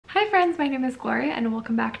Hi friends, my name is Gloria and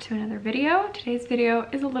welcome back to another video. Today's video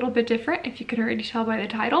is a little bit different, if you could already tell by the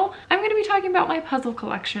title. I'm going to be talking about my puzzle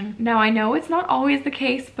collection. Now I know it's not always the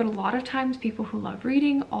case, but a lot of times people who love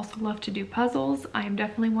reading also love to do puzzles. I am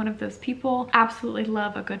definitely one of those people. Absolutely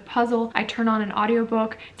love a good puzzle. I turn on an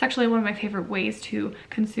audiobook. It's actually one of my favorite ways to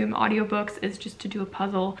consume audiobooks is just to do a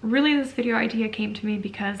puzzle. Really, this video idea came to me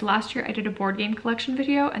because last year I did a board game collection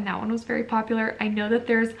video and that one was very popular. I know that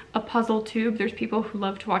there's a puzzle tube. There's people who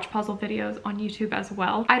love to watch puzzle videos on YouTube as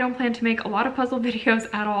well. I don't plan to make a lot of puzzle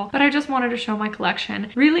videos at all, but I just wanted to show my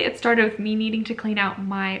collection. Really, it started with me needing to clean out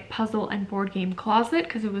my puzzle and board game closet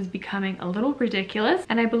because it was becoming a little ridiculous,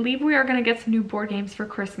 and I believe we are going to get some new board games for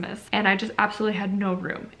Christmas, and I just absolutely had no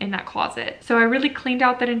room in that closet. So I really cleaned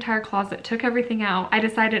out that entire closet, took everything out. I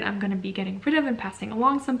decided I'm going to be getting rid of and passing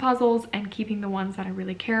along some puzzles and keeping the ones that I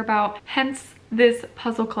really care about, hence this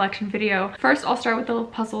puzzle collection video. First, I'll start with the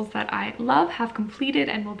puzzles that I love, have completed,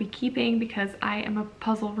 and will be keeping because I am a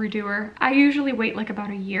puzzle redoer. I usually wait like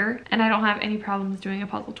about a year and I don't have any problems doing a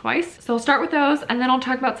puzzle twice. So I'll start with those and then I'll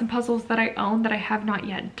talk about some puzzles that I own that I have not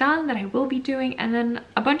yet done that I will be doing, and then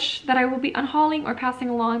a bunch that I will be unhauling or passing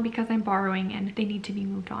along because I'm borrowing and they need to be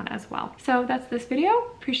moved on as well. So that's this video.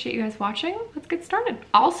 Appreciate you guys watching. Let's get started.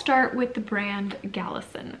 I'll start with the brand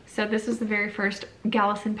Gallison. So this is the very first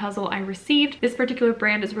Gallison puzzle I received. This particular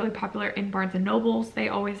brand is really popular in Barnes & Nobles. They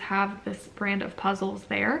always have this brand of puzzles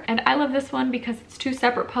there. And I love this one because it's two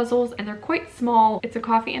separate puzzles and they're quite small. It's a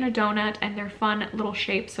coffee and a donut and they're fun little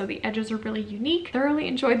shapes, so the edges are really unique. Thoroughly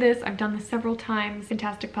enjoyed this. I've done this several times.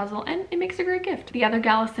 Fantastic puzzle and it makes a great gift. The other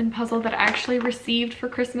Gallison puzzle that I actually received for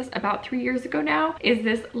Christmas about 3 years ago now is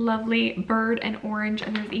this lovely bird and orange,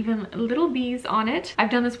 and there's even little bees on it.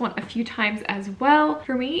 I've done this one a few times as well.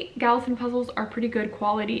 For me, Gallison puzzles are pretty good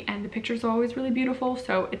quality and the pictures are always really beautiful,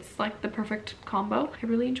 so it's like the perfect combo. I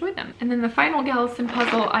really enjoyed them. And then the final Gallison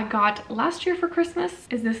puzzle I got last year for Christmas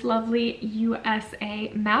is this lovely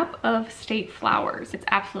USA map of state flowers. It's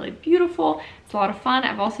absolutely beautiful. It's a lot of fun.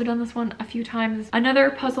 I've also done this one a few times. Another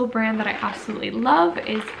puzzle brand that I absolutely love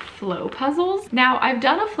is Flow Puzzles. Now, I've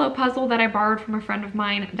done a Flow puzzle that I borrowed from a friend of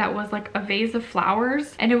mine that was like a vase of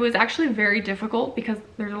flowers, and it was actually very difficult because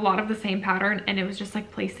there's a lot of the same pattern and it was just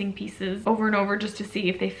like placing pieces over and over just to see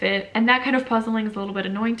if they fit, and that kind of puzzling is a little bit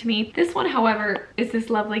annoying to me. This one, however, is this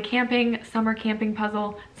lovely summer camping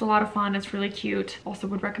puzzle. It's a lot of fun. It's really cute. Also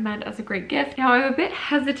would recommend as a great gift. Now, I'm a bit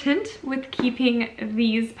hesitant with keeping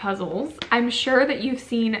these puzzles. I'm sure that you've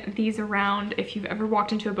seen these around if you've ever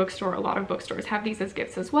walked into a bookstore. A lot of bookstores have these as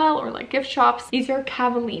gifts as well, or like gift shops. These are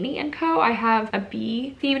Cavallini & Co. I have a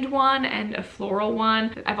bee themed one and a floral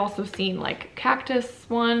one. I've also seen like cactus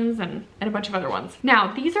ones and a bunch of other ones.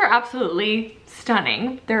 Now, these are absolutely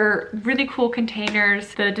stunning. They're really cool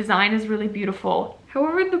containers. The design is really beautiful.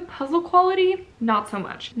 However, the puzzle quality, not so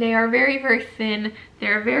much. They are very, very thin.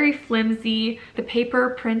 They're very flimsy. The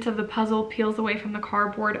paper print of the puzzle peels away from the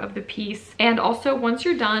cardboard of the piece. And also, once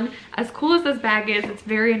you're done, as cool as this bag is, it's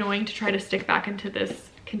very annoying to try to stick back into this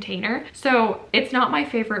container. So it's not my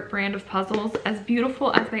favorite brand of puzzles. As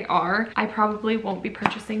beautiful as they are, I probably won't be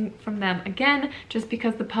purchasing from them again just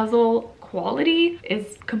because the puzzle quality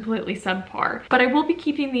is completely subpar. But I will be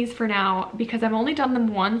keeping these for now because I've only done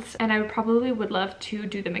them once and I probably would love to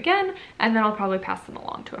do them again, and then I'll probably pass them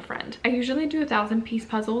along to a friend. I usually do 1,000-piece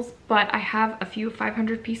puzzles, but I have a few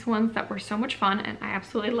 500-piece ones that were so much fun and I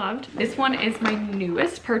absolutely loved. This one is my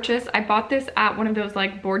newest purchase. I bought this at one of those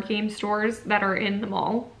like board game stores that are in the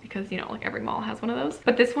mall, because you know, like every mall has one of those.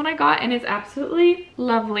 But this one I got and it's absolutely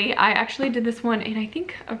lovely. I actually did this one in, I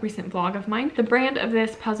think, a recent vlog of mine. The brand of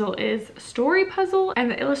this puzzle is Story Puzzle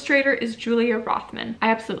and the illustrator is Julia Rothman.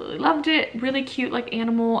 I absolutely loved it. Really cute like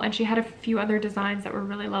animal, and she had a few other designs that were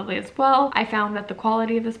really lovely as well. I found that the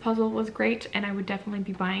quality of this puzzle was great and I would definitely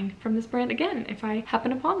be buying from this brand again if I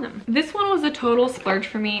happen upon them. This one was a total splurge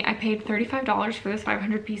for me. I paid $35 for this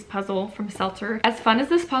 500-piece puzzle from Seltzer. As fun as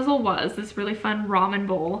this puzzle was, this really fun ramen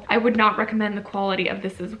bowl, I would not recommend the quality of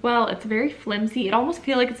this as well. It's very flimsy. It almost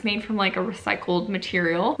feels like it's made from like a recycled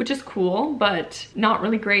material, which is cool, but not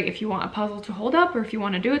really great if you want a puzzle to hold up or if you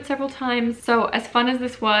want to do it several times. So as fun as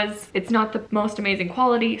this was, it's not the most amazing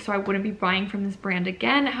quality, so I wouldn't be buying from this brand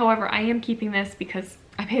again. However, I am keeping this because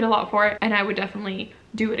I paid a lot for it and I would definitely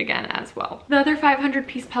do it again as well. The other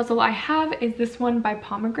 500-piece puzzle I have is this one by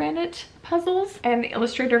Pomegranate Puzzles, and the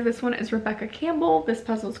illustrator of this one is Rebecca Campbell. This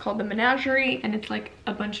puzzle is called The Menagerie and it's like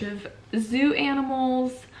a bunch of zoo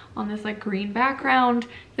animals, on this like green background.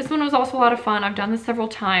 This one was also a lot of fun. I've done this several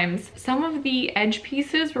times. Some of the edge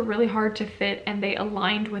pieces were really hard to fit and they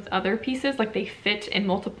aligned with other pieces, like they fit in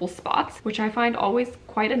multiple spots, which I find always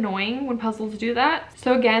quite annoying when puzzles do that.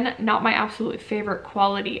 So again, not my absolute favorite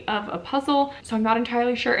quality of a puzzle. So I'm not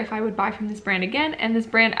entirely sure if I would buy from this brand again. And this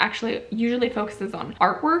brand actually usually focuses on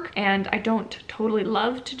artwork, and I don't totally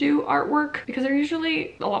love to do artwork because they're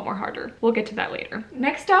usually a lot more harder. We'll get to that later.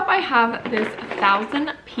 Next up, I have this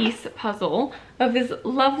 1,000-piece puzzle of this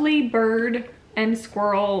lovely bird and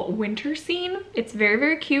squirrel winter scene. It's very,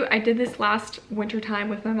 very cute. I did this last winter time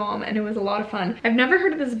with my mom and it was a lot of fun. I've never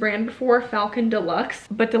heard of this brand before, Falcon Deluxe,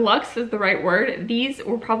 but deluxe is the right word. These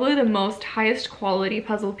were probably the most highest quality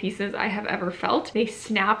puzzle pieces I have ever felt. They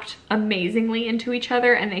snapped amazingly into each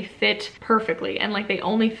other and they fit perfectly, and like they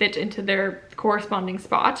only fit into their corresponding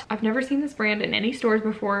spot. I've never seen this brand in any stores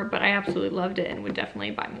before, but I absolutely loved it and would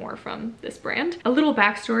definitely buy more from this brand. A little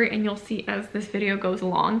backstory, and you'll see as this video goes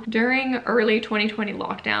along. During early 2020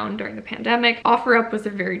 lockdown, during the pandemic, OfferUp was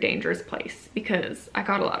a very dangerous place because I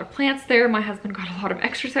got a lot of plants there, my husband got a lot of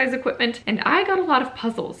exercise equipment, and I got a lot of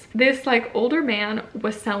puzzles. This like older man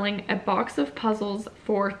was selling a box of puzzles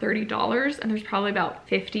for $30, and there's probably about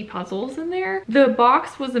 50 puzzles in there. The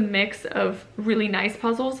box was a mix of really nice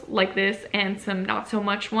puzzles like this and some not so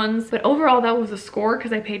much ones, but overall that was a score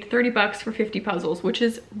because I paid 30 bucks for 50 puzzles, which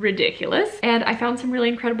is ridiculous. And I found some really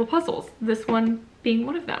incredible puzzles, this one being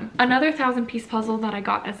one of them. Another 1,000-piece puzzle that I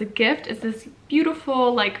got as a gift is this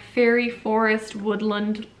beautiful like fairy forest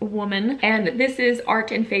woodland woman, and this is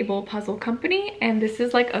Art and Fable Puzzle Company, and this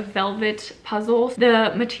is like a velvet puzzle.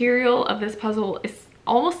 The material of this puzzle is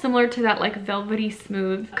almost similar to that like velvety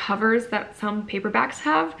smooth covers that some paperbacks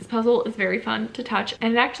have. This puzzle is very fun to touch,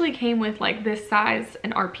 and it actually came with like this size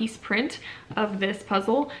and art piece print of this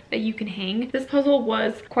puzzle that you can hang. This puzzle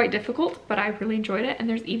was quite difficult, but I really enjoyed it, and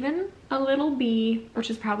there's even a little bee, which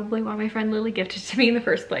is probably why my friend Lily gifted it to me in the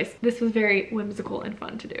first place. This was very whimsical and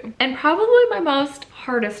fun to do. And probably my most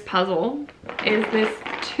hardest puzzle is this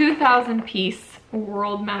 2,000-piece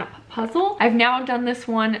world map puzzle. I've now done this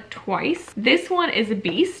one twice. This one is a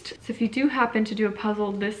beast. So if you do happen to do a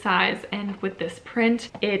puzzle this size and with this print,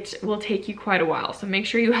 it will take you quite a while. So make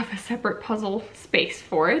sure you have a separate puzzle space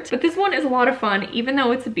for it. But this one is a lot of fun, even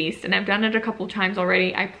though it's a beast, and I've done it a couple times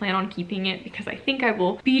already. I plan on keeping it because I think I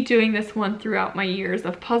will be doing this one throughout my years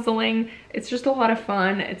of puzzling. It's just a lot of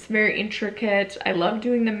fun. It's very intricate. I love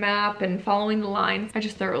doing the map and following the lines. I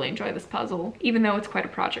just thoroughly enjoy this puzzle, even though it's quite a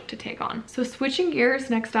project to take on. So switching gears,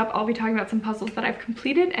 next up, I'll be talking about some puzzles that I've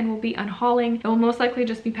completed and will be unhauling. I will most likely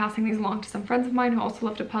just be passing these along to some friends of mine who also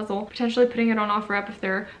love to puzzle, potentially putting it on OfferUp if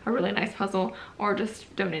they're a really nice puzzle, or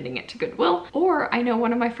just donating it to Goodwill. Or I know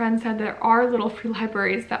one of my friends said there are little free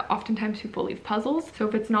libraries that oftentimes people leave puzzles. So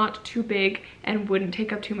if it's not too big and wouldn't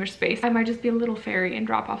take up too much space, I might just be a little fairy and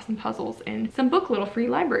drop off some puzzles in some book little free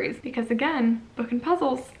libraries, because again, book and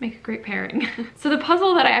puzzles make a great pairing. So the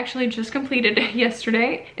puzzle that I actually just completed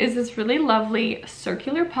yesterday is this really lovely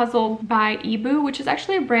circular puzzle by Ebu, which is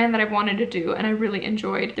actually a brand that I've wanted to do, and I really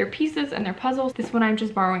enjoyed their pieces and their puzzles. This one I'm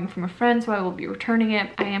just borrowing from a friend, so I will be returning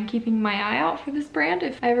it. I am keeping my eye out for this brand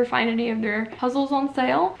if I ever find any of their puzzles on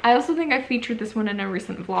sale. I also think I featured this one in a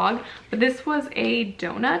recent vlog, but this was a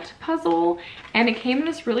donut puzzle, and it came in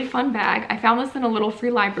this really fun bag. I found this in a little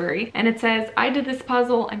free library, and it says, I did this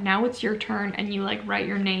puzzle and now it's your turn, and you like write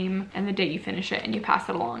your name and the date you finish it and you pass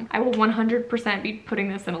it along. I will 100% be putting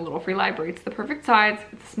this in a little free library. It's the perfect size.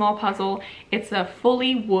 It's a small puzzle. It's a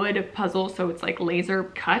fully wood puzzle, so it's like laser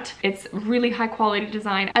cut. It's really high quality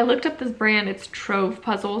design. I looked up this brand. It's Trove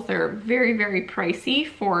Puzzles. They're very, very pricey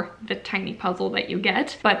for the tiny puzzle that you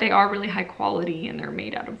get, but they are really high quality and they're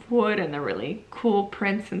made out of wood and they're really cool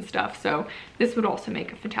prints and stuff. So this would also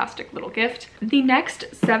make a fantastic little gift. The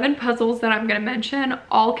next 7 puzzles that I'm going to mention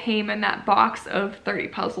all came in that box of 30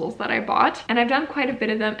 puzzles that I bought, and I've done quite a bit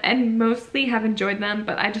of them and mostly have enjoyed them,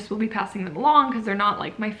 but I just will be passing them along because they're not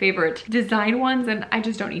like my favorite design ones, and I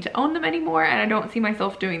just don't need to own them anymore, and I don't see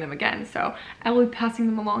myself doing them again, so I will be passing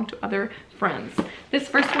them along to other friends. This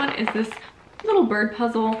first one is this little bird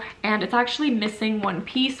puzzle, and it's actually missing one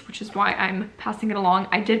piece, which is why I'm passing it along.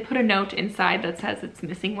 I did put a note inside that says it's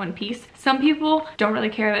missing one piece. Some people don't really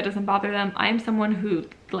care, that doesn't bother them. I'm someone who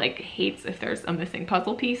like hates if there's a missing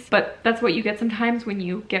puzzle piece, but that's what you get sometimes when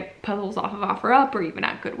you get puzzles off of OfferUp or even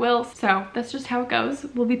at Goodwill, so that's just how it goes.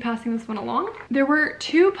 We'll be passing this one along. There were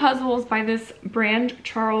 2 puzzles by this brand,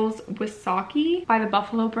 Charles Wisaki, by the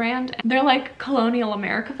Buffalo brand. They're like colonial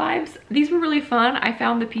America vibes. These were really fun. I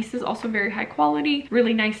found the pieces also very high quality,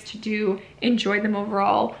 really nice to do, enjoyed them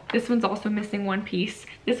overall. This one's also missing one piece.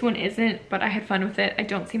 This one isn't, but I had fun with it. I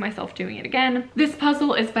don't see myself doing it again. This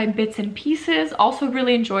puzzle is by Bits and Pieces. Also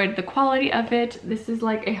really enjoyed the quality of it. This is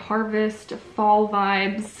like a harvest, fall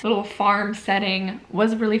vibes, little farm setting.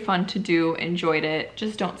 Was really fun to do, enjoyed it.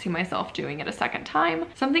 Just don't see myself doing it a second time.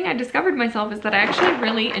 Something I discovered myself is that I actually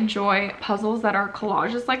really enjoy puzzles that are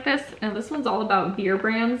collages like this. Now this one's all about beer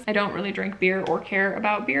brands. I don't really drink beer or care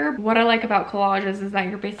about beer. What I like about collages is that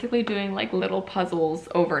you're basically doing like little puzzles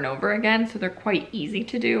over and over again, so they're quite easy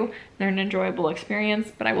to do. They're an enjoyable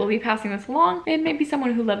experience, but I will be passing this along and maybe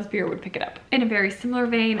someone who loves beer would pick it up. In a very similar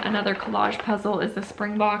vein, another collage puzzle is the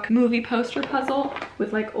Springbok movie poster puzzle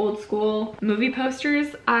with like old school movie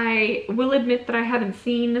posters. I will admit that I haven't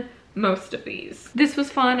seen most of these. This was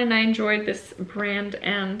fun and I enjoyed this brand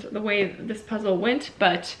and the way this puzzle went,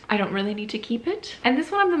 but I don't really need to keep it. And this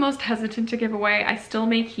one I'm the most hesitant to give away. I still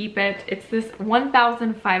may keep it. It's this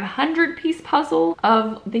 1,500 piece puzzle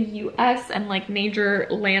of the US and like major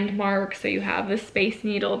landmarks. So you have the Space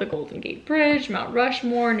Needle, the Golden Gate Bridge, Mount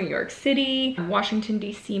Rushmore, New York City, Washington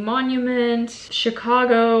DC Monument,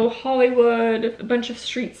 Chicago, Hollywood, a bunch of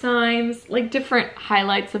street signs, like different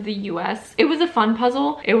highlights of the US. It was a fun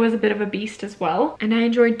puzzle. It was a bit of a beast as well, and I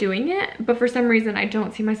enjoyed doing it, but for some reason I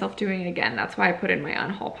don't see myself doing it again. That's why I put it in my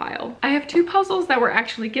unhaul pile. I have two puzzles that were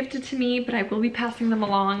actually gifted to me, but I will be passing them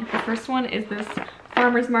along. The first one is this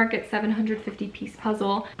Farmer's Market 750 piece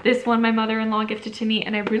puzzle. This one my mother-in-law gifted to me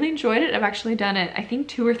and I really enjoyed it. I've actually done it I think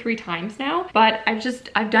 2 or 3 times now, but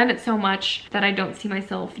I've done it so much that I don't see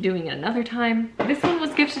myself doing it another time. This one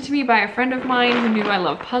was gifted to me by a friend of mine who knew I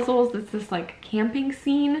love puzzles. It's this like camping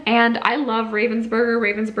scene, and I love Ravensburger.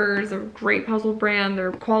 Ravensburger is a great puzzle brand.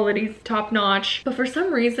 Their quality's top notch, but for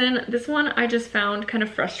some reason this one I just found kind of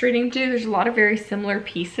frustrating to do. There's a lot of very similar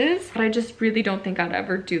pieces, but I just really don't think I'd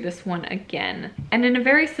ever do this one again. And in a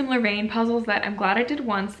very similar vein, puzzles that I'm glad I did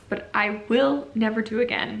once, but I will never do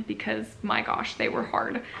again because my gosh, they were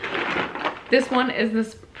hard. This one is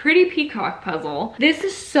this Pretty Peacock puzzle. This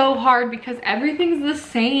is so hard because everything's the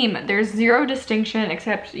same. There's zero distinction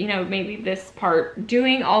except, you know, maybe this part.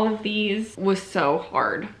 Doing all of these was so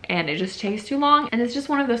hard and it just takes too long. And it's just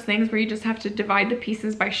one of those things where you just have to divide the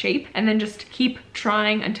pieces by shape and then just keep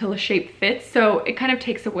trying until a shape fits. So it kind of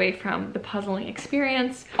takes away from the puzzling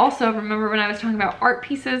experience. Also, remember when I was talking about art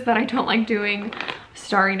pieces that I don't like doing?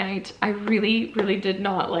 Starry Night. I really did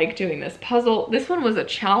not like doing this puzzle. This one was a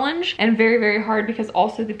challenge and very hard because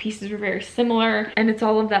also the pieces were very similar and it's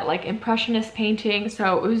all of that like impressionist painting,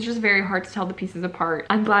 so it was just very hard to tell the pieces apart.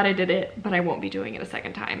 I'm glad I did it, but I won't be doing it a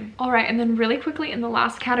second time. All right, and then really quickly in the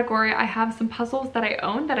last category, I have some puzzles that I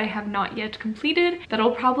own that I have not yet completed that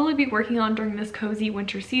I'll probably be working on during this cozy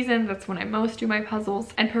winter season. That's when I most do my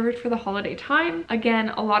puzzles and perfect for the holiday time. Again,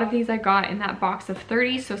 a lot of these I got in that box of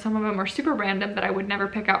 30, so some of them are super random that I would never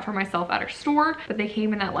pick out for myself at a store, but they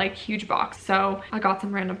came in that like huge box. So I got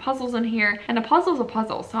some random puzzles in here, and a puzzle's a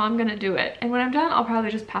puzzle, so I'm gonna do it. And when I'm done, I'll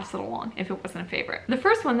probably just pass it along if it wasn't a favorite. The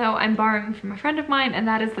first one though, I'm borrowing from a friend of mine, and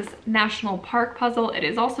that is this national park puzzle. It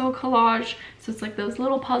is also a collage, so it's like those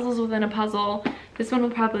little puzzles within a puzzle. This one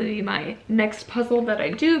will probably be my next puzzle that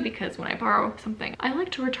I do because when I borrow something, I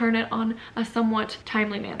like to return it on a somewhat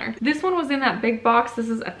timely manner. This one was in that big box. This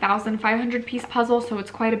is a 1,500 piece puzzle, so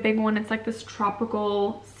it's quite a big one. It's like this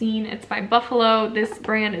tropical scene. It's by Buffalo. This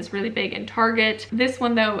brand is really big in Target. This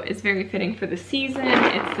one though is very fitting for the season.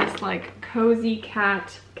 It's this like cozy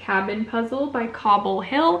cat cabin puzzle by Cobble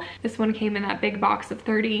Hill. This one came in that big box of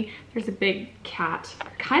 30. There's a big cat.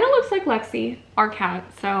 Kind of looks like Lexi, our cat,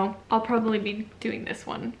 so I'll probably be doing this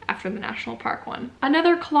one after the national park one.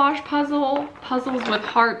 Another collage puzzle, puzzles with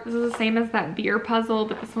heart. This is the same as that beer puzzle,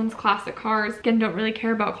 but this one's classic cars. Again, don't really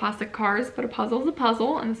care about classic cars, but a puzzle's a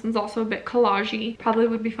puzzle, and this one's also a bit collagey. Probably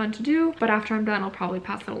would be fun to do, but after I'm done, I'll probably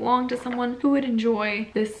pass it along to someone who would enjoy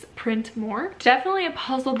this print more. Definitely a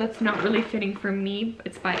puzzle that's not really fitting for me.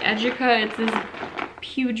 It's by Educa. It's this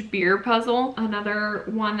huge beer puzzle. Another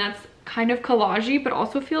one that's kind of collagey but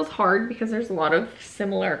also feels hard because there's a lot of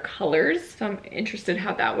similar colors, so I'm interested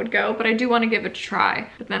how that would go, but I do want to give it a try,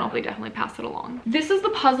 but then I'll definitely pass it along. This is the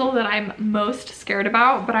puzzle that I'm most scared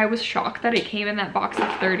about, but I was shocked that it came in that box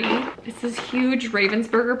of 30. It's this huge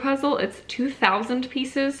Ravensburger puzzle. It's 2,000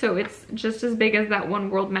 pieces, so it's just as big as that one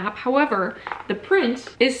world map. However, the print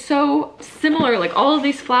is so similar, like all of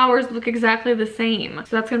these flowers look exactly the same,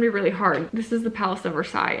 so that's gonna be really hard. This is the Palace of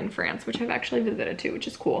Versailles in France, which I've actually visited too, which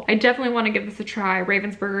is cool. I definitely want to give this a try.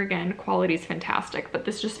 Ravensburger, again, quality is fantastic, but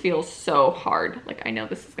this just feels so hard. Like, I know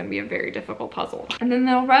this is going to be a very difficult puzzle. And then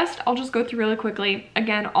the rest, I'll just go through really quickly.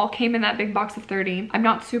 Again, all came in that big box of 30. I'm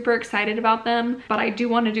not super excited about them, but I do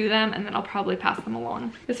want to do them, and then I'll probably pass them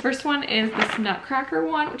along. This first one is this Nutcracker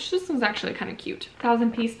one, which this one's actually kind of cute.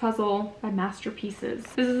 1,000-piece puzzle by Masterpieces.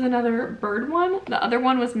 This is another bird one. The other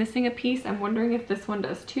one was missing a piece. I'm wondering if this one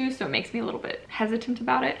does too, so it makes me a little bit hesitant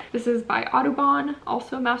about it. This is by Audubon,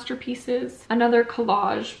 also Masterpieces. Another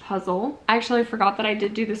collage puzzle. I actually forgot that I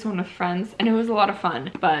did do this one with friends, and it was a lot of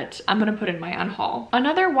fun, but I'm gonna put in my unhaul.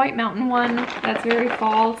 Another White Mountain one that's very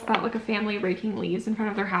fall. It's about like a family raking leaves in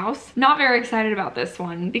front of their house. Not very excited about this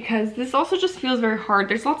one because this also just feels very hard.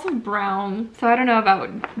 There's lots of brown, so I don't know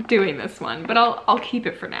about doing this one, but I'll keep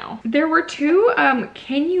it for now. There were two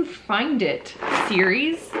Can You Find It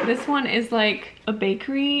series. This one is like a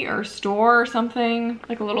bakery or store or something,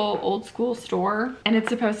 like a little old school store, and it's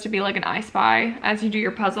supposed to be like an I Spy as you do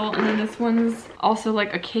your puzzle. And then this one's also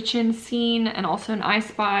like a kitchen scene and also an I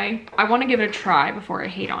Spy. I want to give it a try before I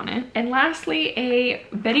hate on it. And lastly, a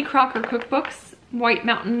Betty Crocker cookbooks White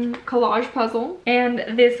Mountain collage puzzle, and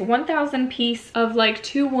this 1,000 piece of like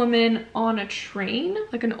two women on a train,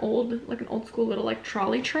 like an old school little like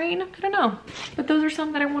trolley train. I don't know, but those are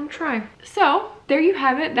some that I want to try. So there you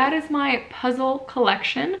have it. That is my puzzle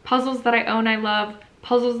collection. Puzzles that I own, I love.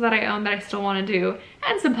 Puzzles that I own that I still want to do,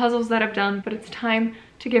 and some puzzles that I've done, but it's time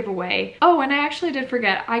to give away. Oh, and I actually did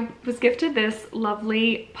forget, I was gifted this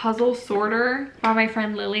lovely puzzle sorter by my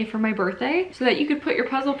friend Lily for my birthday, so that you could put your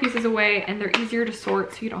puzzle pieces away and they're easier to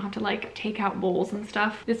sort, so you don't have to like take out bowls and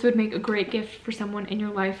stuff. This would make a great gift for someone in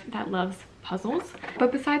your life that loves puzzles.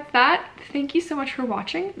 But besides that, thank you so much for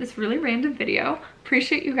watching this really random video.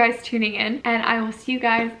 Appreciate you guys tuning in, and I will see you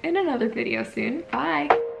guys in another video soon.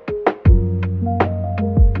 Bye.